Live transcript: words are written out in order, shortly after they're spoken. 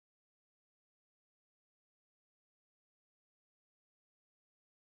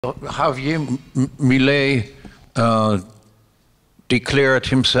Javier Milei declared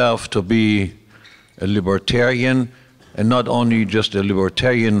himself to be a libertarian, and not only just a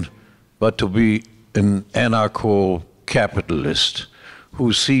libertarian, but to be an anarcho-capitalist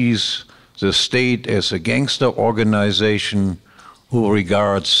who sees the state as a gangster organization, who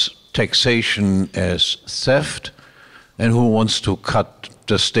regards taxation as theft, and who wants to cut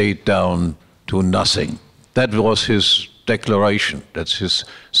the state down to nothing. That was his declaration. That's his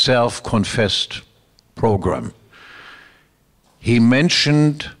self-confessed program. He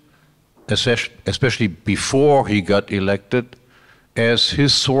mentioned, especially before he got elected, as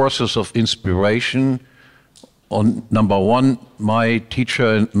his sources of inspiration, on number one, my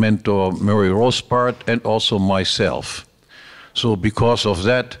teacher and mentor, Murray Rothbard, and also myself. So because of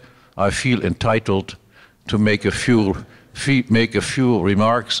that, I feel entitled to make a few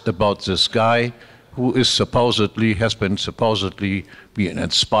remarks about this guy who is has been supposedly being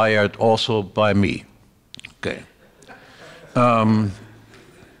inspired also by me. Okay.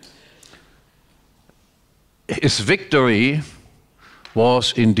 His victory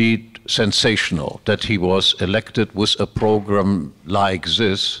was indeed sensational, that he was elected with a program like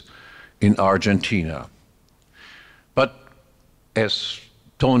this in Argentina. But as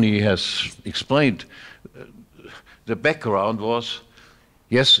Tony has explained, the background was,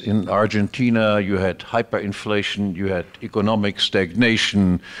 yes, in Argentina you had hyperinflation, you had economic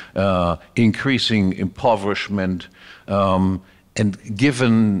stagnation, increasing impoverishment, and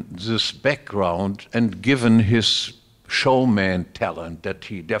given this background and given his showman talent that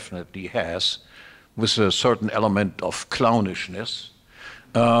he definitely has, with a certain element of clownishness,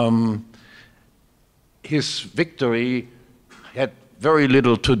 his victory had very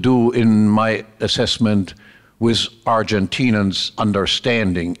little to do, in my assessment, with Argentinians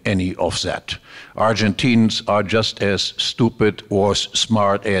understanding any of that. Argentines are just as stupid or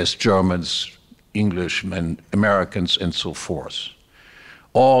smart as Germans, Englishmen, Americans, and so forth.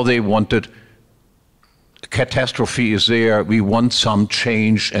 All they wanted, catastrophe is there, we want some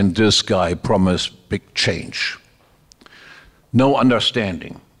change, and this guy promised big change. No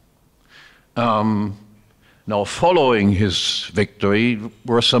understanding. Now, following his victory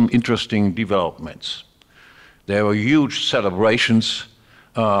were some interesting developments. There were huge celebrations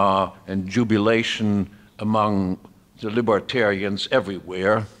and jubilation among the libertarians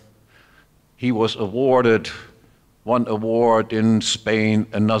everywhere. He was awarded one award in Spain,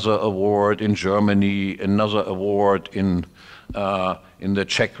 another award in Germany, another award in the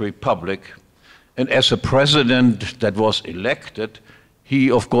Czech Republic. And as a president that was elected,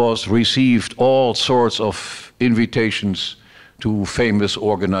 he, of course, received all sorts of invitations to famous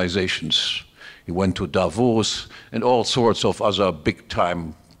organizations. He went to Davos and all sorts of other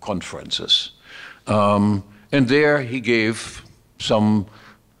big-time conferences. And there he gave some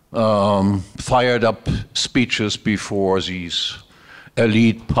fired-up speeches before these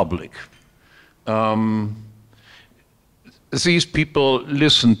elite public. These people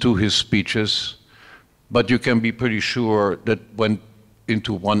listened to his speeches, but you can be pretty sure that went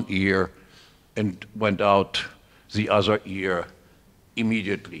into one ear and went out the other ear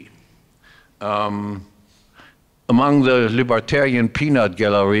immediately. Among the libertarian peanut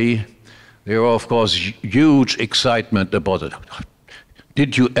gallery, there was, of course, huge excitement about it.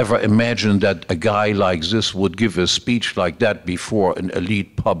 Did you ever imagine that a guy like this would give a speech like that before an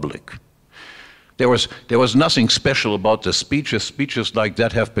elite public? There was nothing special about the speeches. Speeches like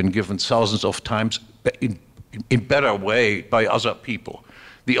that have been given thousands of times in better way by other people.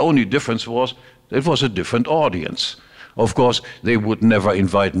 The only difference was it was a different audience. Of course, they would never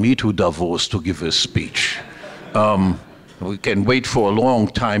invite me to Davos to give a speech. We can wait for a long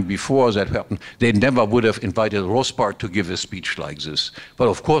time before that happened. They never would have invited Rothbard to give a speech like this. But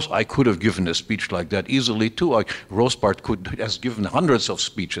of course, I could have given a speech like that easily too. Rothbard has given hundreds of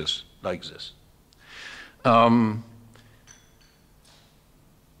speeches like this. And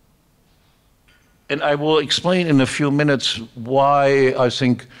I will explain in a few minutes why I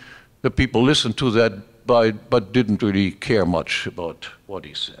think the people listened to that but didn't really care much about what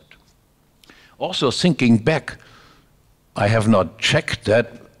he said. Also, thinking back, I have not checked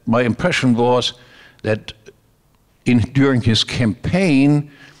that. My impression was that during his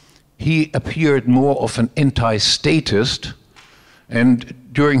campaign, he appeared more of an anti-statist, and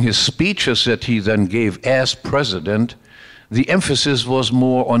during his speeches that he then gave as president, the emphasis was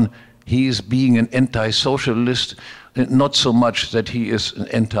more on he's being an anti-socialist, not so much that he is an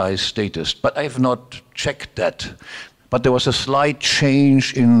anti-statist. But I have not checked that. But there was a slight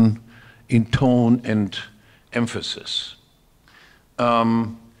change in tone and emphasis.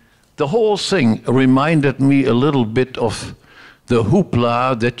 The whole thing reminded me a little bit of the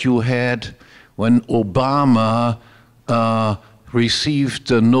hoopla that you had when Obama received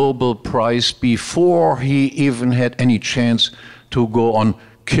the Nobel Prize before he even had any chance to go on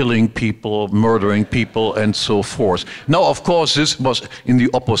killing people, murdering people, and so forth. Now, of course, this was in the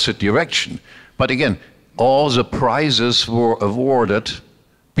opposite direction. But again, all the prizes were awarded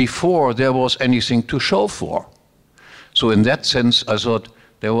before there was anything to show for. So in that sense, I thought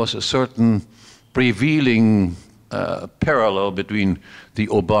there was a certain prevailing parallel between the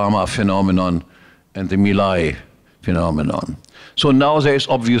Obama phenomenon and the Milei phenomenon. So now there is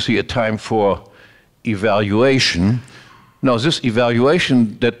obviously a time for evaluation. Now this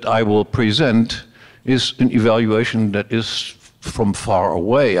evaluation that I will present is an evaluation that is from far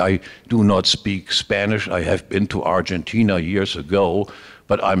away. I do not speak Spanish. I have been to Argentina years ago,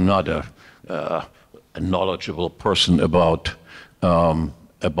 but I'm not a knowledgeable person about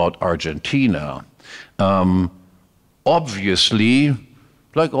Argentina. Obviously,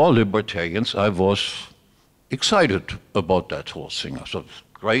 like all libertarians, I was excited about that whole thing. I thought,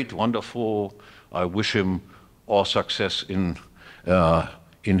 great, wonderful. I wish him all success in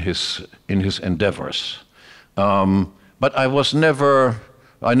his endeavors. But I never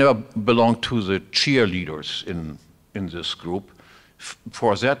belonged to the cheerleaders in this group.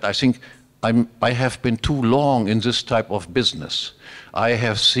 For that, I think I have been too long in this type of business. I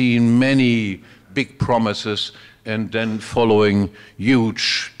have seen many big promises and then following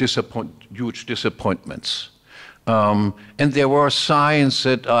huge disappointments. And there were signs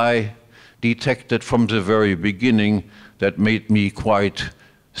that I detected from the very beginning that made me quite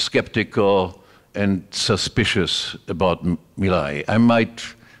skeptical and suspicious about Milei. I might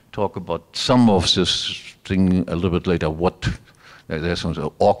talk about some of this thing a little bit later, there's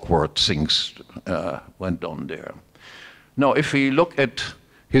some awkward things went on there. Now, if we look at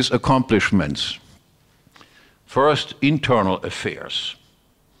his accomplishments, first, internal affairs.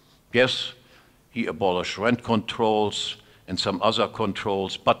 Yes, he abolished rent controls and some other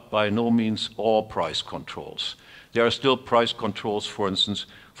controls, but by no means all price controls. There are still price controls, for instance,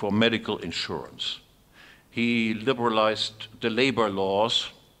 for medical insurance. He liberalized the labor laws,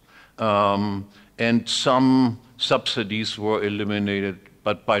 and some subsidies were eliminated,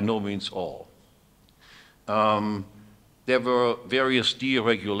 but by no means all. There were various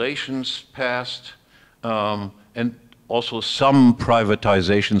deregulations passed, and also some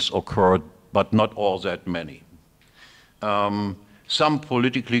privatizations occurred, but not all that many. Some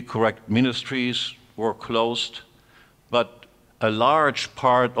politically correct ministries were closed, but a large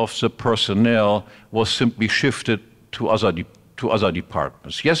part of the personnel was simply shifted to other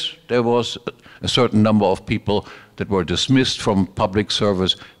departments. Yes, there was a certain number of people that were dismissed from public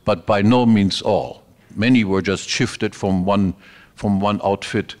service, but by no means all. Many were just shifted from one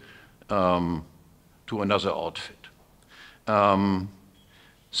outfit to another outfit.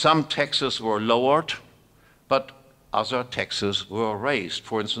 Some taxes were lowered, but other taxes were raised,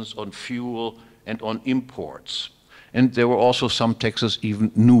 for instance, on fuel and on imports. And there were also some taxes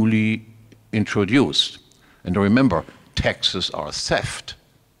even newly introduced. And remember, taxes are theft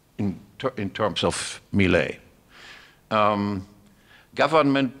in terms of Milei.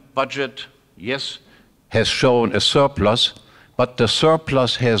 Government budget, yes, has shown a surplus, but the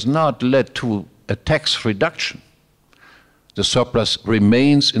surplus has not led to a tax reduction. The surplus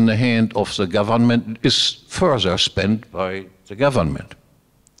remains in the hand of the government, is further spent by the government.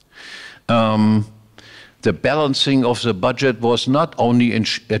 The balancing of the budget was not only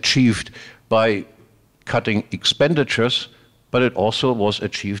achieved by cutting expenditures, but it also was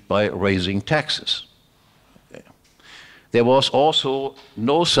achieved by raising taxes. There was also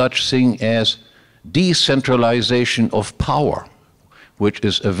no such thing as decentralization of power, which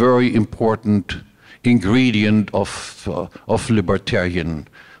is a very important ingredient of the libertarian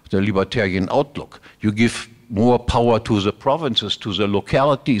outlook. You give more power to the provinces, to the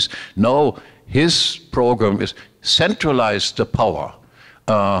localities. No, his program is centralize the power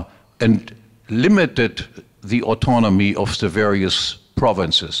and limited the autonomy of the various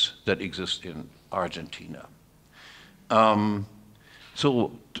provinces that exist in Argentina.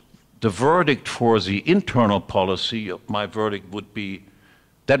 So the verdict for the internal policy, my verdict would be,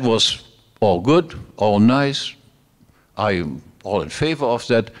 that was all good, all nice, I am all in favor of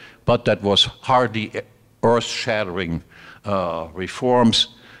that, but that was hardly earth-shattering reforms,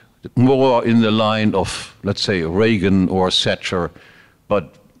 more in the line of, let's say, Reagan or Thatcher,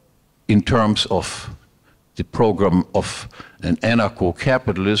 but in terms of the program of an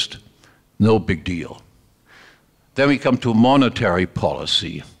anarcho-capitalist, no big deal. Then we come to monetary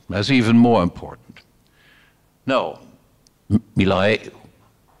policy. That's even more important. Now, Milei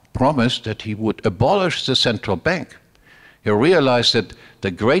promised that he would abolish the central bank. He realized that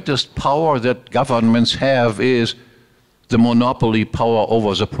the greatest power that governments have is the monopoly power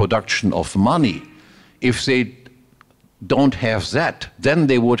over the production of money. If they don't have that, then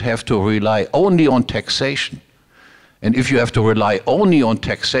they would have to rely only on taxation. And if you have to rely only on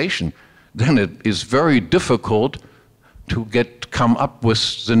taxation, then it is very difficult to come up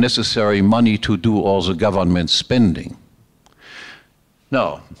with the necessary money to do all the government spending.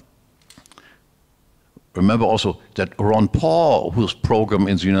 Now, remember also that Ron Paul, whose program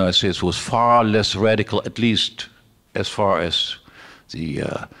in the United States was far less radical, at least as far as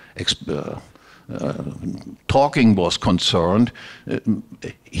the talking was concerned,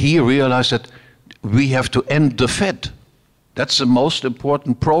 he realized that we have to end the Fed. That's the most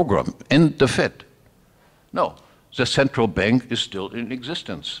important program, end the Fed. No, the central bank is still in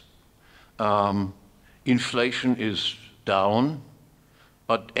existence. Inflation is down,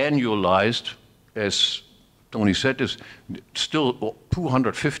 but annualized, as Tony said, is still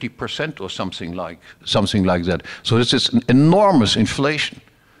 250% or something like that. So this is an enormous inflation.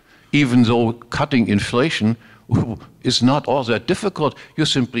 Even though cutting inflation is not all that difficult, you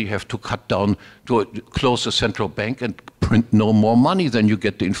simply have to cut down, to close the central bank and print no more money, then you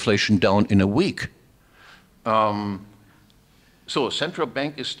get the inflation down in a week. So central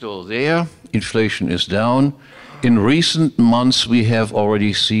bank is still there, inflation is down. In recent months, we have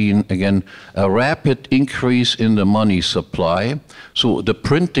already seen, again, a rapid increase in the money supply. So the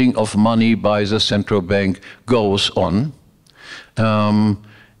printing of money by the central bank goes on.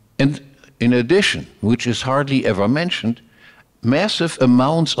 And in addition, which is hardly ever mentioned, massive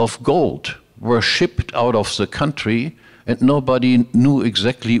amounts of gold were shipped out of the country, and nobody knew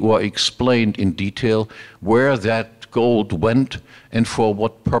exactly or explained in detail where that gold went and for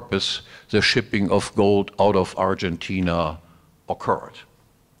what purpose the shipping of gold out of Argentina occurred.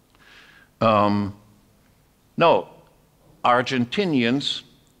 Now, Argentinians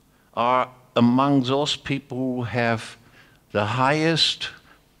are among those people who have the highest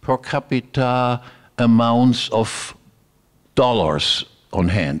per capita amounts of dollars on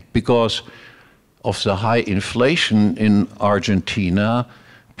hand. Because of the high inflation in Argentina,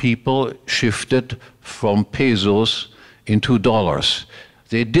 people shifted from pesos into dollars.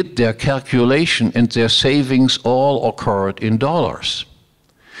 They did their calculation and their savings all occurred in dollars.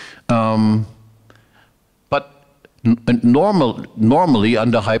 But normally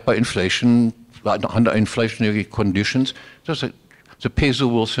under hyperinflation, under inflationary conditions, the peso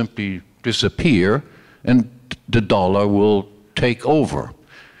will simply disappear and the dollar will take over.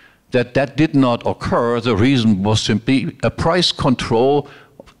 That did not occur. The reason was simply a price control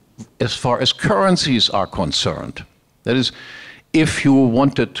as far as currencies are concerned. That is, if you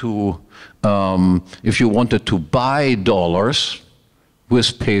wanted to buy dollars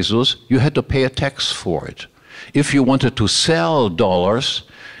with pesos, you had to pay a tax for it. If you wanted to sell dollars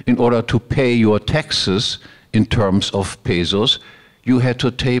in order to pay your taxes in terms of pesos, you had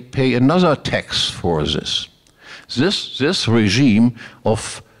to pay another tax for this. This regime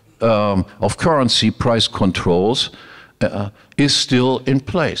of currency price controls is still in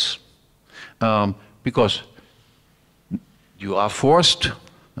place because you are forced,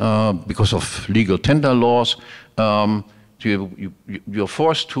 because of legal tender laws, you're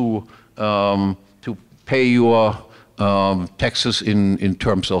forced to pay your taxes in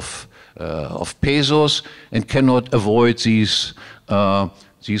terms of pesos and cannot avoid these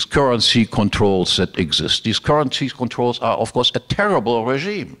currency controls that exist. These currency controls are, of course, a terrible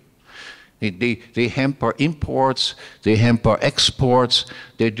regime. They hamper imports, they hamper exports,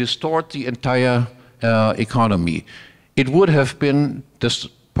 they distort the entire economy. It would have been, this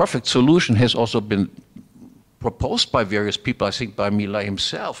perfect solution has also been proposed by various people, I think by Milei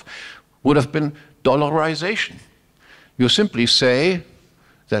himself, would have been dollarization. You simply say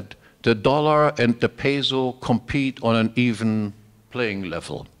that the dollar and the peso compete on an even playing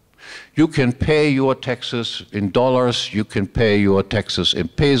level. You can pay your taxes in dollars, you can pay your taxes in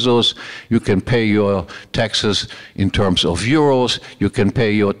pesos, you can pay your taxes in terms of euros, you can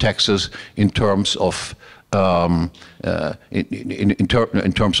pay your taxes in terms of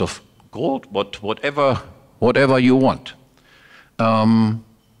in terms of gold, whatever you want.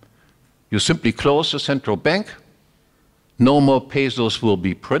 You simply close the central bank, no more pesos will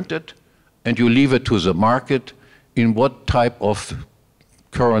be printed, and you leave it to the market in what type of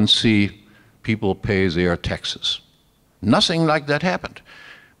currency people pay their taxes. Nothing like that happened.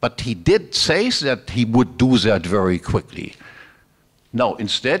 But he did say that he would do that very quickly. Now,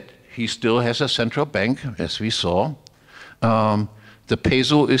 instead, he still has a central bank, as we saw. The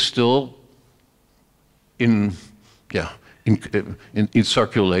peso is still in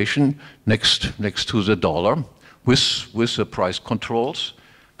circulation next to the dollar. with the price controls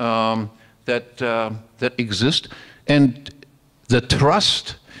that exist. And the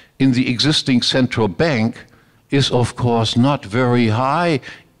trust in the existing central bank is, of course, not very high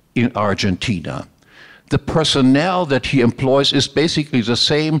in Argentina. The personnel that he employs is basically the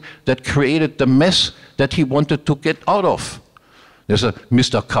same that created the mess that he wanted to get out of. There's a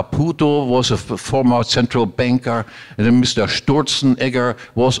Mr. Caputo was a former central banker, and then Mr. Sturzenegger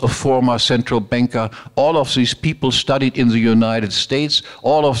was a former central banker. All of these people studied in the United States.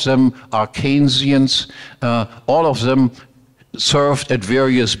 All of them are Keynesians. All of them served at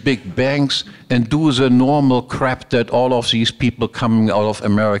various big banks and do the normal crap that all of these people coming out of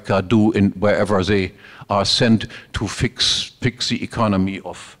America do in wherever they are sent to fix the economy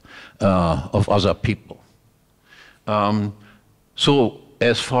of other people. So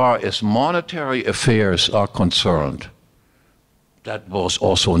as far as monetary affairs are concerned, that was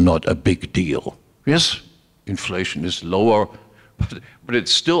also not a big deal. Yes, inflation is lower, but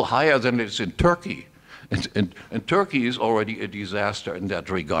it's still higher than it's in Turkey. And Turkey is already a disaster in that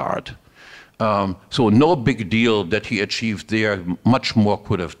regard. So no big deal that he achieved there. Much more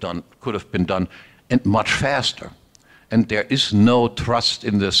could have been done, and much faster. And there is no trust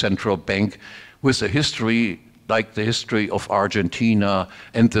in the central bank with a history like the history of Argentina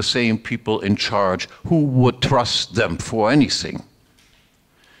and the same people in charge. Who would trust them for anything?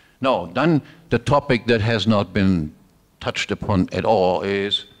 No, then the topic that has not been touched upon at all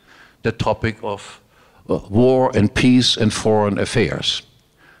is the topic of war and peace and foreign affairs.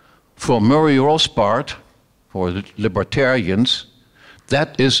 For Murray Rothbard, for the libertarians,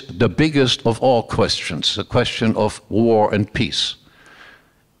 that is the biggest of all questions, the question of war and peace.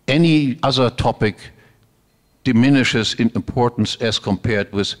 Any other topic diminishes in importance as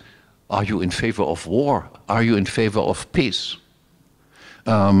compared with, are you in favor of war? Are you in favor of peace?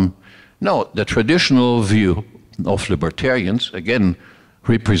 No, the traditional view of libertarians, again,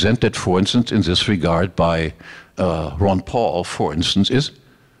 represented, for instance, in this regard by Ron Paul, for instance, is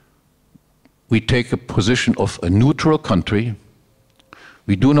we take a position of a neutral country.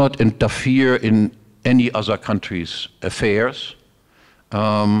 We do not interfere in any other country's affairs.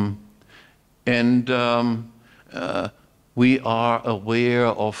 We are aware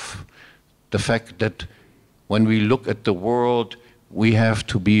of the fact that when we look at the world, we have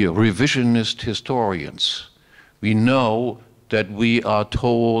to be revisionist historians. We know that we are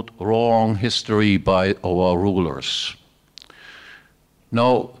told wrong history by our rulers.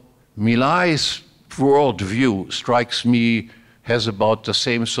 Now, Milei's worldview strikes me has about the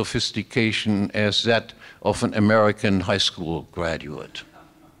same sophistication as that of an American high school graduate.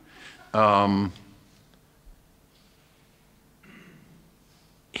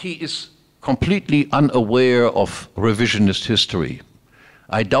 He is completely unaware of revisionist history.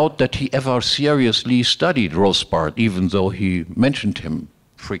 I doubt that he ever seriously studied Rothbard, even though he mentioned him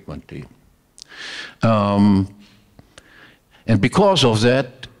frequently. And because of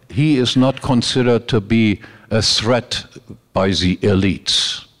that, he is not considered to be a threat by the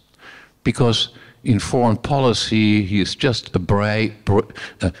elites. Because in foreign policy, he is just a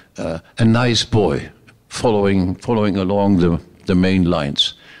nice boy following along the main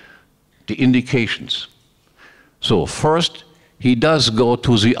lines. The indications. So first, he does go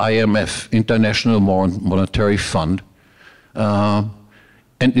to the IMF, International Monetary Fund, and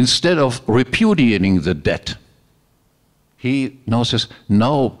instead of repudiating the debt, he now says,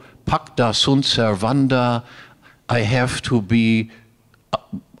 no, pacta sunt servanda, I have to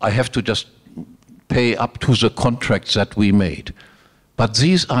just pay up to the contracts that we made. But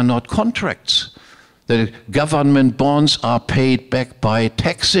these are not contracts. The government bonds are paid back by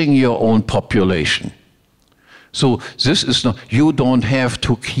taxing your own population. So this is not, you don't have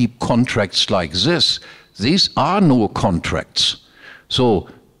to keep contracts like this. These are no contracts. So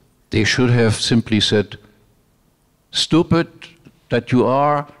they should have simply said, stupid that you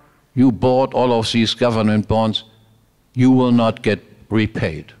are, you bought all of these government bonds, you will not get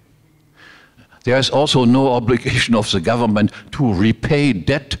repaid. There is also no obligation of the government to repay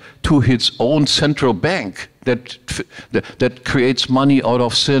debt to its own central bank that creates money out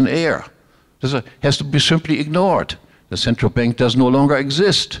of thin air. This has to be simply ignored. The central bank does no longer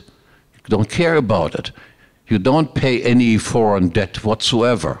exist. You don't care about it. You don't pay any foreign debt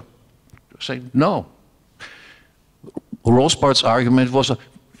whatsoever. Say no. Rothbard's argument was,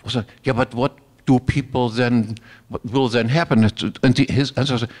 yeah, but what do people then, what will then happen? And his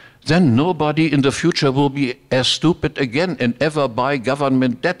answer was, then nobody in the future will be as stupid again and ever buy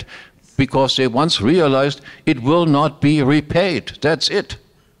government debt because they once realized it will not be repaid. That's it.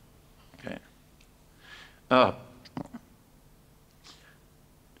 Okay.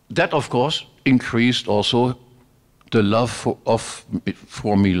 That, of course, increased also the love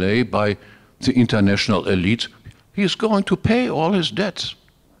for Milei by the international elite, he's going to pay all his debts.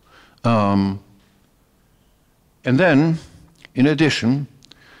 And then, in addition,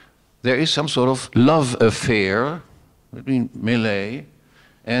 there is some sort of love affair between Milei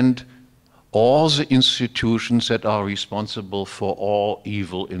and all the institutions that are responsible for all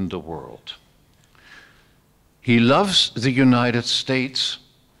evil in the world. He loves the United States,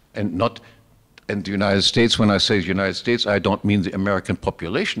 and the United States, when I say the United States, I don't mean the American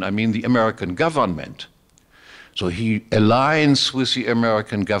population, I mean the American government. So he aligns with the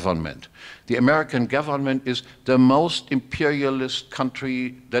American government. The American government is the most imperialist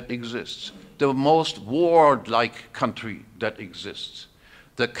country that exists, the most warlike country that exists,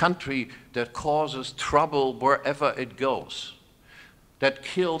 the country that causes trouble wherever it goes, that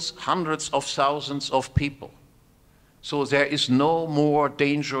kills hundreds of thousands of people. So there is no more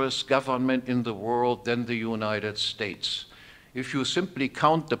dangerous government in the world than the United States. If you simply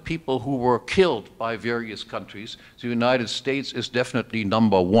count the people who were killed by various countries, the United States is definitely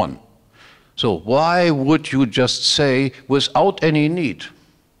number one. So why would you just say, without any need,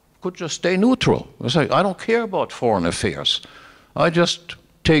 could just stay neutral? I say, I don't care about foreign affairs. I just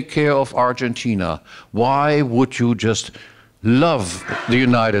take care of Argentina. Why would you just love the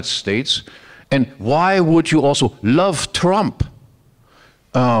United States? And why would you also love Trump?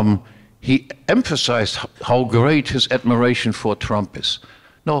 He emphasized how great his admiration for Trump is.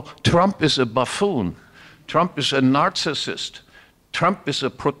 No, Trump is a buffoon. Trump is a narcissist. Trump is a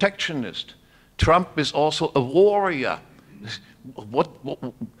protectionist. Trump is also a warrior.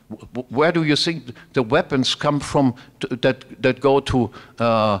 Where do you think the weapons come from that go to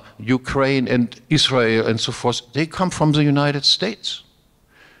Ukraine and Israel and so forth? They come from the United States.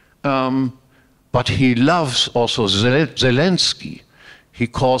 But he loves also Zelensky. He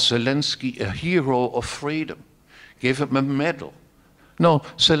calls Zelensky a hero of freedom, gave him a medal. No,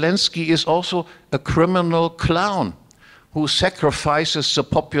 Zelensky is also a criminal clown who sacrifices the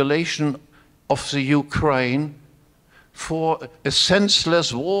population of the Ukraine for a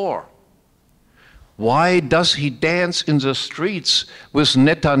senseless war. Why does he dance in the streets with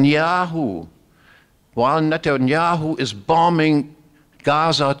Netanyahu while Netanyahu is bombing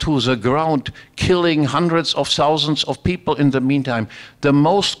Gaza to the ground, killing hundreds of thousands of people in the meantime? The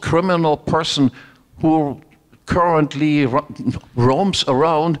most criminal person who currently roams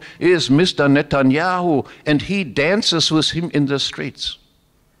around is Mr. Netanyahu, and he dances with him in the streets.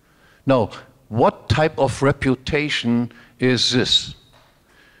 Now, what type of reputation is this?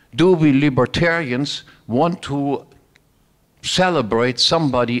 Do we libertarians want to celebrate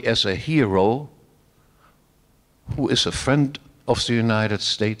somebody as a hero who is a friend of the United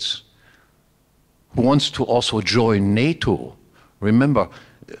States, who wants to also join NATO? Remember,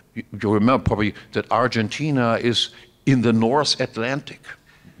 you remember probably that Argentina is in the North Atlantic,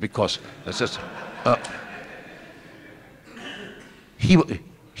 because that's just,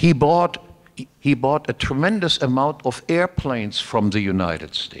 he bought a tremendous amount of airplanes from the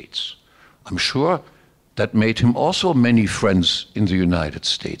United States. I'm sure that made him also many friends in the United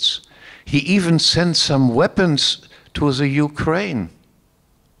States. He even sent some weapons to the Ukraine.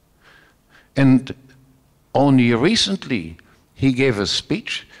 And only recently he gave a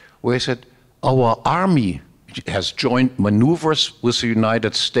speech where he said, our army has joined maneuvers with the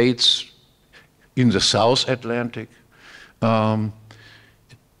United States in the South Atlantic. And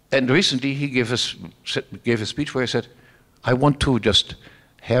recently he gave a speech where he said, I want to just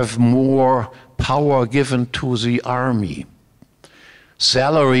have more power given to the army.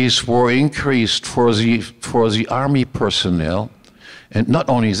 Salaries were increased for the army personnel. And not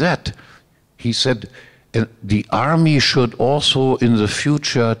only that, he said the army should also in the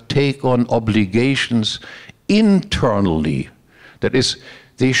future take on obligations internally. That is,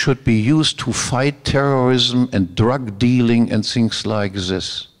 they should be used to fight terrorism and drug dealing and things like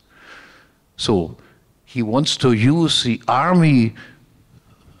this. So he wants to use the army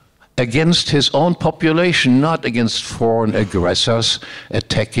against his own population, not against foreign aggressors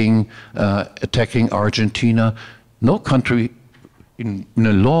attacking Argentina. No country in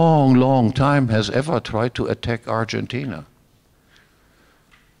a long, long time has ever tried to attack Argentina.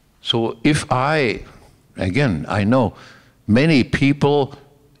 So if again, I know many people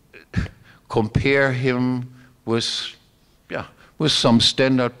compare him with some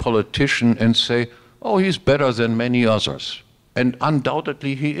standard politician and say, oh, he's better than many others. And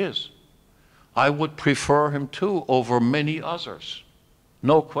undoubtedly he is. I would prefer him too over many others.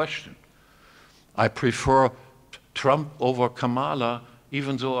 No question. I prefer Trump over Kamala,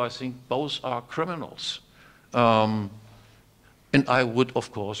 even though I think both are criminals. And I would,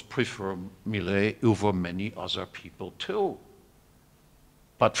 of course, prefer Milei over many other people too.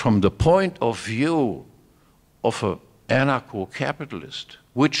 But from the point of view of an anarcho-capitalist,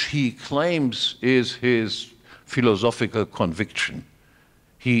 which he claims is his philosophical conviction,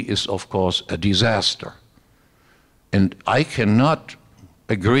 he is, of course, a disaster. And I cannot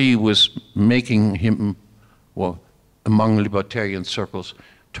agree with making him, well, among libertarian circles,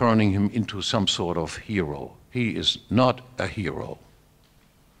 turning him into some sort of hero. He is not a hero.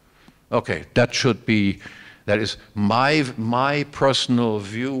 Okay, that is my personal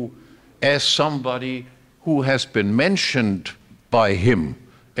view as somebody who has been mentioned by him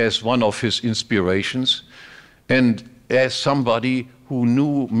as one of his inspirations, and as somebody who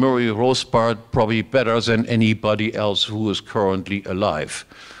knew Murray Rothbard probably better than anybody else who is currently alive.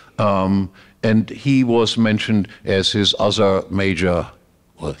 And he was mentioned as his other major,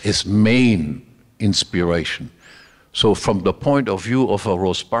 well, his main inspiration. So from the point of view of a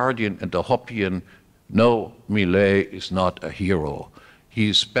Rothbardian and a Hoppian, no, Milei is not a hero.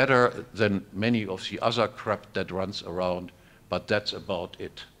 He's better than many of the other crap that runs around, but that's about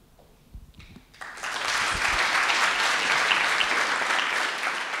it.